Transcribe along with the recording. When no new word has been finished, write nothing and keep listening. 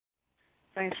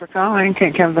Thanks for calling.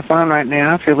 Can't come to the phone right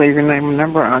now. If you leave your name and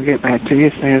number, I'll get back to you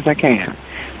as soon as I can.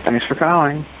 Thanks for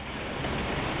calling.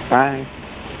 Bye.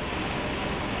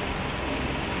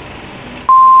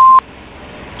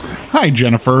 Hi,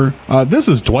 Jennifer. This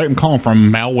is Dwight. I'm calling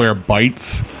from Malware Bytes.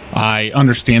 I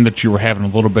understand that you were having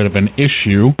a little bit of an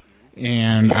issue,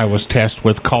 and I was tasked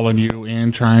with calling you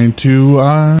and trying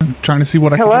to see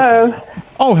what I could do. Hello.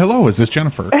 Oh, hello. Is this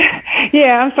Jennifer?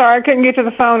 Yeah, I'm sorry. I couldn't get to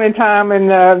the phone in time, and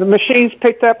the machine's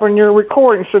picked up on your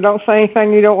recording, so don't say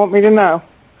anything you don't want me to know.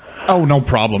 Oh, no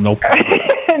problem. No problem.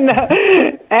 No.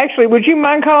 Actually, would you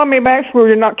mind calling me back so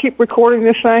we not keep recording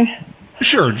this thing?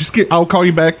 Sure. I'll call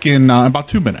you back in about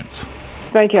 2 minutes.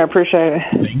 Thank you. I appreciate it.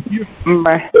 Thank you.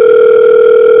 Bye.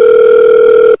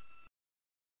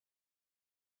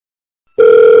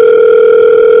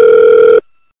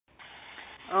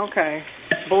 Okay.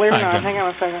 Believe it or not, hang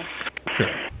on a second. Sure.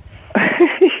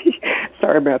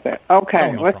 Sorry about that.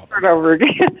 Okay, no let's problem. start over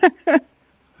again.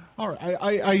 All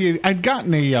right. I'd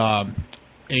gotten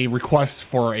a request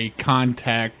for a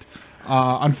contact.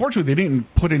 Unfortunately, they didn't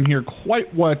put in here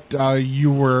quite what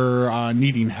you were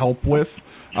needing help with.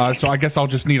 So I guess I'll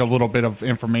just need a little bit of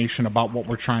information about what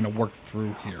we're trying to work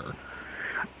through here.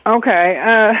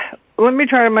 Okay. Let me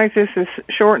try to make this as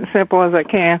short and simple as I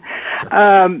can.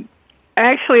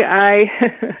 Actually, I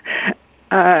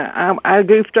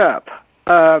goofed up.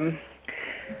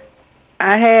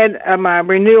 I had my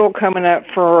renewal coming up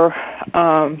for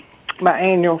my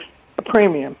annual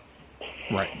premium.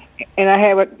 Right. And I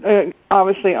have it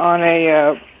obviously on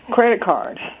a credit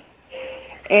card.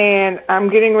 And I'm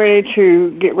getting ready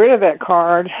to get rid of that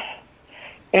card.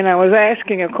 And I was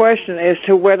asking a question as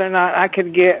to whether or not I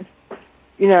could get,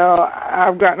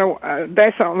 I've gotten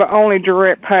that's the only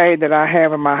direct pay that I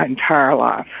have in my entire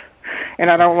life.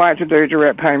 And I don't like to do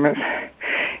direct payments.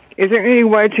 Is there any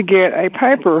way to get a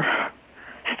paper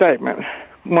statement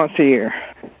once a year?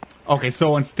 Okay,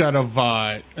 so instead of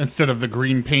the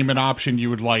green payment option, you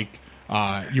would like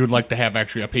to have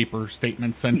actually a paper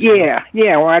statement sent to you?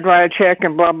 Yeah. Well, I'd write a check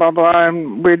and blah blah blah,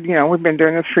 and we've been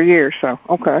doing this for years. So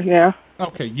okay, yeah.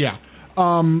 Okay, yeah.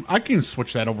 I can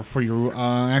switch that over for you.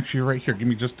 Actually, right here. Give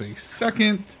me just a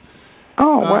second.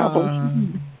 Oh wow.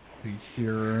 See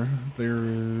here.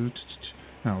 There's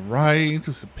all right.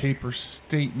 This is a paper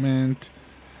statement,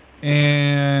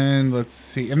 and let's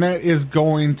see. And that is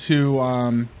going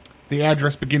to the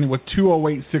address beginning with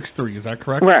 20863. Is that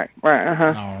correct? Right.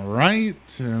 Uh-huh. All right.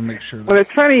 Make sure. Well, it's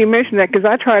funny you mentioned that because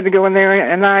I tried to go in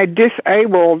there and I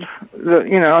disabled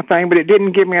the thing, but it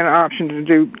didn't give me an option to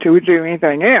do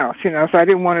anything else. So I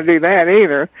didn't want to do that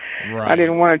either. Right. I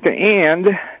didn't want it to end.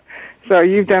 So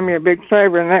you've done me a big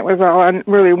favor, and that was all I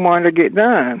really wanted to get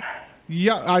done.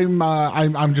 Yeah, I'm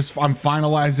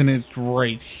finalizing it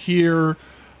right here.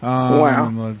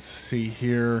 Wow. Let's see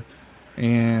here,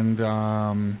 and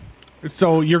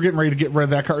so you're getting ready to get rid of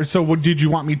that card. So did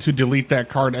you want me to delete that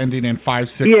card ending in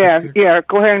 560? Yeah.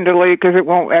 Go ahead and delete because it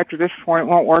won't. After this point, it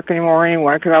won't work anymore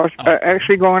anyway. Because I was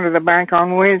actually going to the bank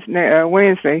on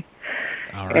Wednesday.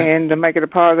 All right. And to make a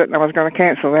deposit, and I was going to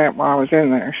cancel that while I was in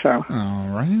there. So. All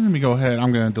right. Let me go ahead.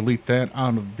 I'm going to delete that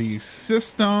out of the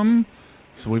system.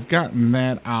 So we've gotten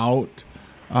that out.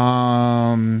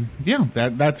 Yeah,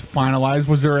 that's finalized.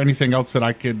 Was there anything else that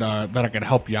I could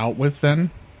help you out with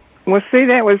then? Well, see,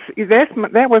 that was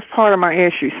part of my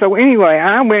issue. So anyway,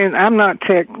 I'm not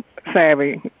tech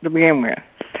savvy to begin with.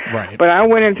 Right. But I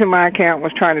went into my account,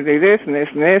 was trying to do this and this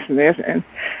and this and this, and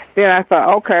then I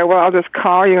thought, okay, well, I'll just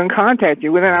call you and contact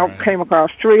you. Well, then I came across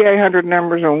 3 800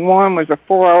 numbers, and one was a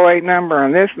 408 number,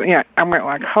 and this, I went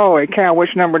like, holy cow,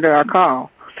 which number did I call?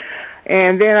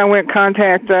 And then I went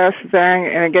contact us thing,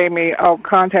 and it gave me,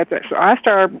 contact us. So I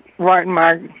started writing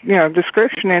my,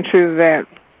 description into that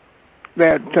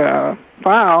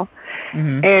file,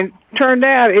 and turned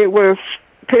out it was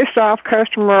pissed off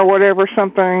customer or whatever,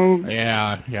 something.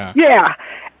 Yeah.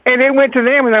 And it went to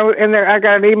them, and I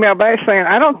got an email back saying,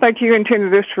 I don't think you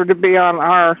intended this to be on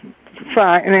our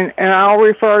site, and I'll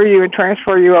refer you and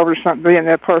transfer you over to something and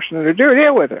that person to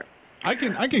deal with it. I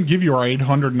can give you our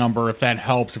 800 number if that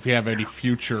helps. If you have any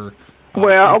future.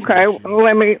 Well, okay.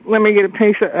 Let me get a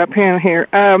pen here.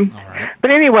 All right.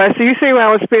 But anyway, so you see, I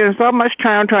was spending so much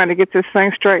time trying to get this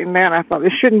thing straightened out. I thought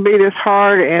this shouldn't be this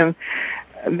hard, and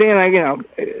then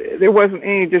there wasn't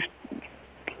any.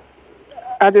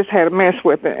 I just had a mess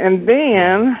with it, and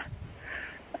then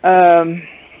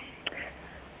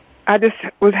I just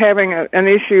was having an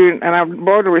issue, and I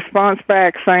wrote a response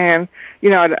back saying,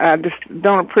 I just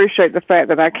don't appreciate the fact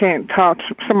that I can't talk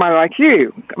to somebody like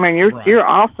you. I mean, you're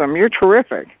awesome. You're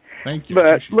terrific. Thank you.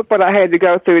 But look what I had to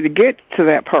go through to get to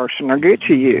that person or get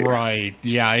to you. Right.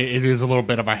 Yeah, it is a little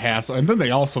bit of a hassle. And then they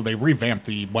revamp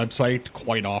the website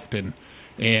quite often.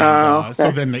 And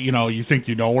so then, you think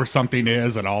you know where something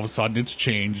is, and all of a sudden it's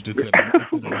changed. It's in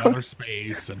another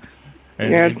space.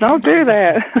 And don't do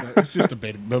that. It's just a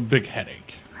big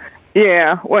headache.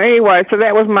 Yeah. Well, anyway, so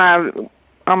that was my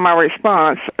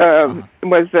response,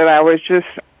 was that I was just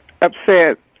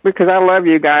upset because I love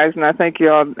you guys, and I think you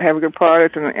all have a good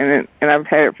product, and I've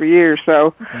had it for years.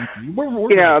 So,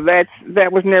 that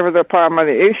was never the problem or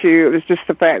the issue. It was just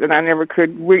the fact that I never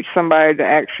could reach somebody to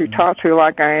actually talk to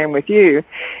like I am with you.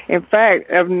 In fact,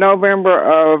 of November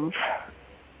of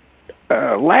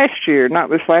last year, not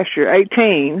this last year,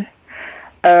 18,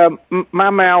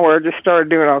 my malware just started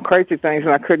doing all crazy things,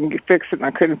 and I couldn't fix it, and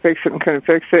I couldn't fix it, and couldn't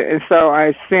fix it. And so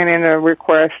I sent in a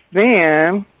request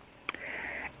then,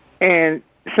 and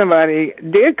somebody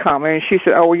did call me, and she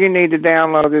said, oh, well, you need to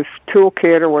download this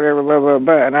toolkit or whatever, blah, blah,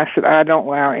 blah. And I said, I don't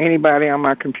allow anybody on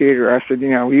my computer. I said,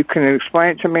 you can explain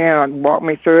it to me and walk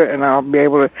me through it, and I'll be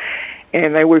able to.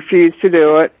 And they refused to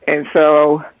do it. And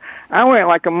so I went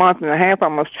like a month and a half,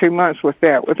 almost 2 months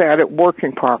without it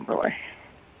working properly.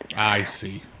 I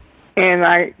see. And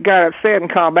I got upset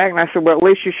and called back, and I said, well, at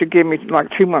least you should give me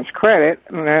like 2 months credit.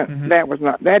 And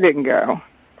that didn't go.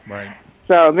 Right.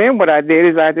 So then what I did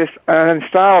is I just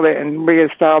uninstalled it and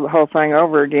reinstalled the whole thing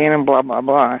over again and blah, blah,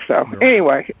 blah. So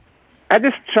anyway, I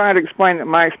just tried to explain that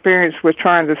my experience with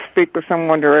trying to speak with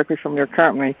someone directly from your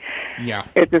company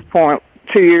at this point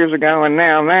 2 years ago and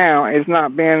now has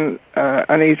not been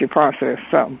an easy process.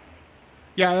 So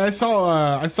yeah, I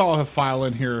saw a file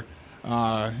in here.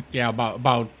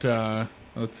 About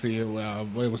let's see, it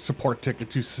was support ticket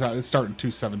starting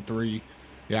 273.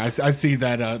 Yeah, I see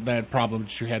that problem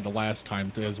that you had the last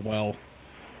time as well.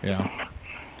 Yeah.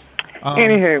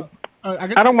 Anywho,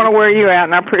 I don't want to wear you out,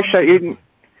 and I appreciate you.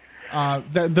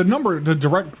 The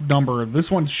direct number, this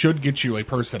one should get you a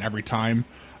person every time.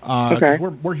 Okay.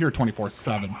 We're here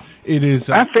 24/7. It is.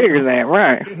 I figured that.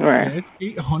 Right.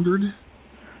 It's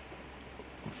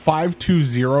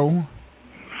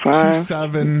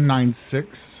 800-520-2796.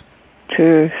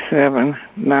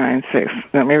 2796.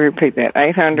 Let me repeat that.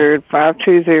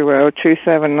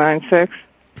 800-520-2796.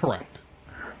 Correct.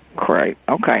 Great.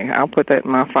 Okay, I'll put that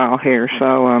in my file here.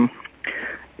 So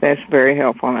that's very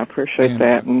helpful, and I appreciate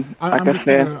that. And like I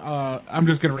said, I'm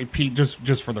just going to repeat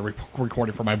just for the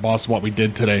recording for my boss what we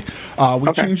did today.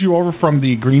 We changed you over from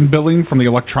the green billing, from the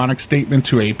electronic statement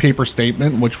to a paper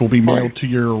statement, which will be mailed to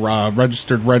your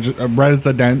registered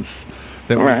residence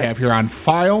that we have here on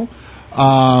file.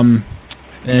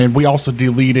 And we also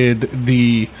deleted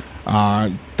the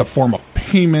form of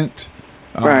payment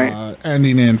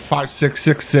ending in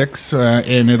 5666,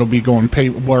 and it'll be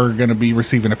we're going to be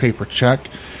receiving a paper check.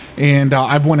 And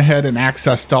I've went ahead and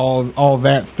accessed all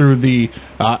that through the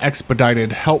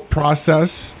expedited help process.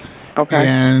 Okay.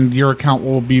 And your account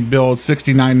will be billed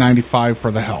 $69.95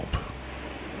 for the help.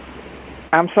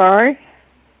 I'm sorry?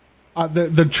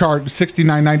 The charge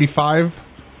 $69.95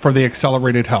 for the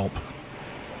accelerated help.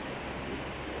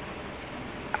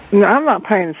 No, I'm not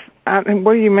paying.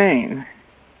 What do you mean?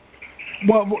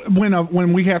 Well,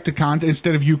 when we have to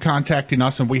instead of you contacting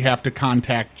us and we have to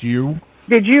contact you.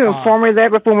 Did you inform me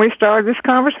that before we started this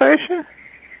conversation?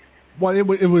 Well, it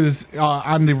was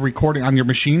on the recording on your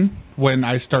machine when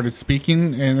I started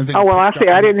speaking. And oh well, I see.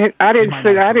 I didn't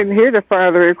hear the part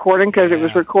of the recording because it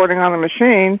was recording on the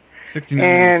machine.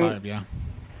 $69.95, yeah.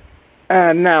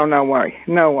 No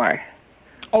way.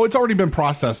 Oh, it's already been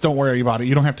processed. Don't worry about it.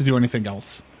 You don't have to do anything else.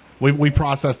 We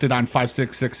processed it on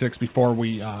 5666 before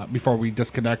we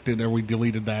disconnected or we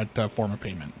deleted that form of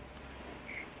payment.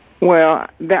 Well,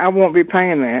 I won't be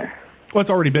paying that. Well, it's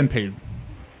already been paid.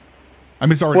 I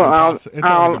mean, it's already. Well,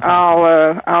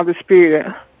 I'll dispute it.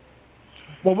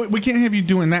 Well, we can't have you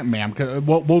doing that, ma'am. Cause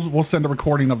we'll send a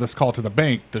recording of this call to the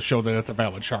bank to show that it's a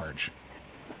valid charge.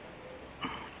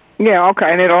 Yeah,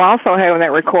 okay, and it'll also have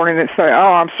that recording that say,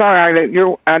 "Oh, I'm sorry,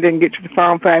 I didn't get to the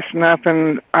phone fast enough,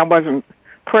 and I wasn't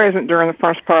present during the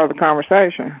first part of the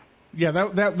conversation." Yeah,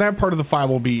 that part of the file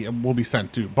will be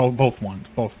sent to both of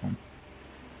them.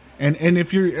 And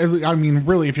if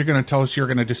really, if you're going to tell us you're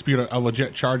going to dispute a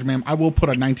legit charge, ma'am, I will put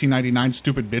a $19.99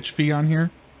 stupid bitch fee on here.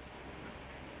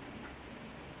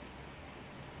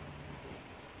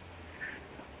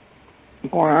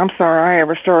 Well, I'm sorry I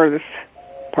ever started this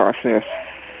process.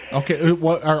 Okay,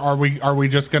 what are we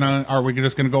just gonna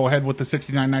go ahead with the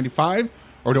 $69.95,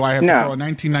 or do I have to throw a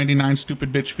 $19.99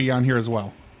 stupid bitch fee on here as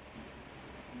well?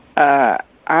 I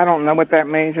don't know what that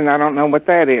means, and I don't know what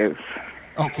that is.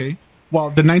 Okay.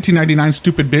 Well, the $19.99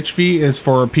 stupid bitch fee is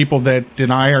for people that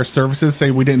deny our services,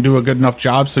 say we didn't do a good enough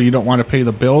job, so you don't want to pay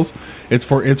the bills. It's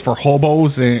for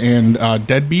hobos and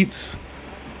deadbeats,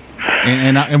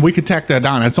 and we could tack that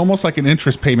on. It's almost like an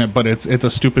interest payment, but it's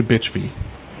a stupid bitch fee.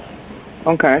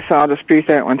 Okay, so I'll dispute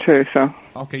that one too. So.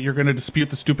 Okay, you're going to dispute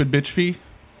the stupid bitch fee?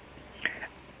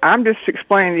 I'm just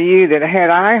explaining to you that had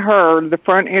I heard the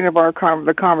front end of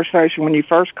the conversation when you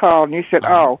first called and you said,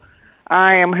 "Oh,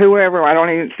 I am whoever," I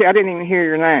didn't even hear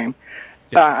your name.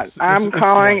 I'm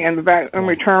calling and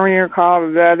returning your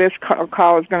call. This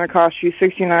call is going to cost you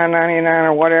 $69.99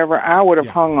 or whatever. I would have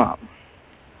hung up.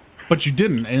 But you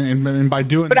didn't, and by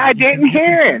doing. But I didn't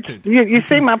hear it. You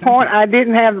see my point? I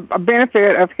didn't have a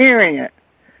benefit of hearing it.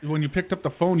 When you picked up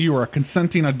the phone, you were a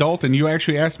consenting adult, and you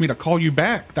actually asked me to call you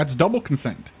back. That's double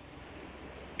consent.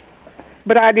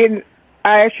 But I didn't.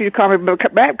 I asked you to call me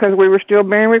back because we were still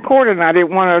being recorded, and I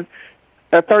didn't want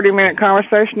a 30-minute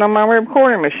conversation on my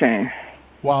recording machine.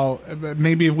 Well,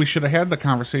 maybe we should have had the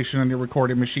conversation on your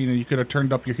recording machine, and you could have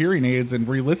turned up your hearing aids and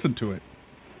re-listened to it.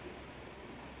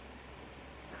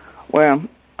 Well,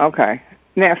 okay.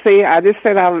 Now, see, I just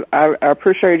said I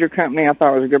appreciate your company. I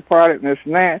thought it was a good product and this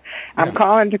and that. Yeah. I'm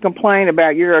calling to complain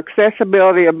about your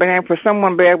accessibility of being for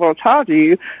someone to be able to talk to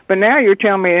you. But now you're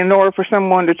telling me in order for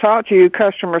someone to talk to you,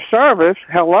 customer service,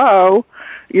 hello,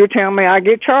 you're telling me I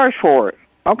get charged for it.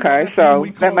 Okay, so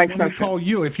that makes no sense. Call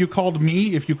you. If you called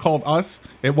me, if you called us,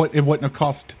 it wouldn't have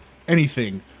cost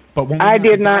anything. But when I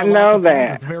did not know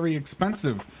that. It's very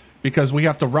expensive because we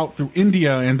have to route through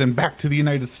India and then back to the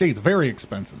United States. Very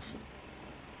expensive.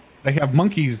 They have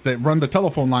monkeys that run the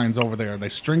telephone lines over there. They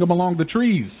string them along the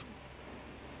trees.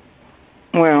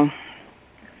 Well,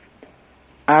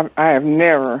 I have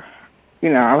never,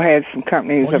 I've had some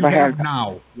companies Well, you have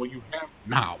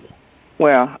now.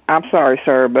 Well, I'm sorry,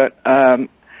 sir, but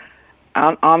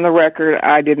on the record,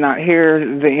 I did not hear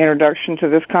the introduction to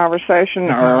this conversation.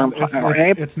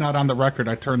 It's not on the record.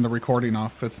 I turned the recording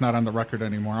off. It's not on the record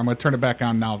anymore. I'm going to turn it back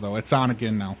on now, though. It's on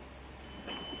again now.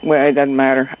 Well, it doesn't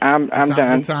matter. I'm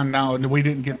done. It's on now. We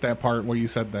didn't get that part where you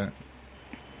said that.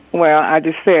 Well, I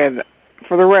just said,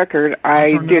 for the record,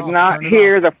 I did not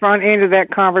hear the front end of that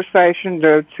conversation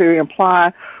to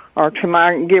imply or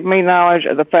to give me knowledge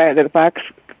of the fact that if I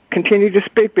continue to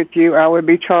speak with you, I would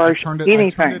be charged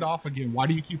anything. I turned it off again. Why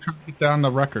do you keep trying to get that on the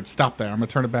record? Stop that. I'm going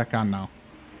to turn it back on now.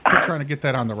 I'm trying to get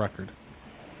that on the record.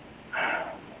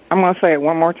 I'm going to say it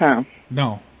one more time.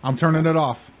 No, I'm turning it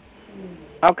off.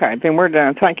 Okay, then we're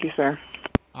done. Thank you, sir.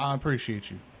 I appreciate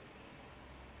you.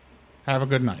 Have a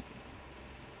good night.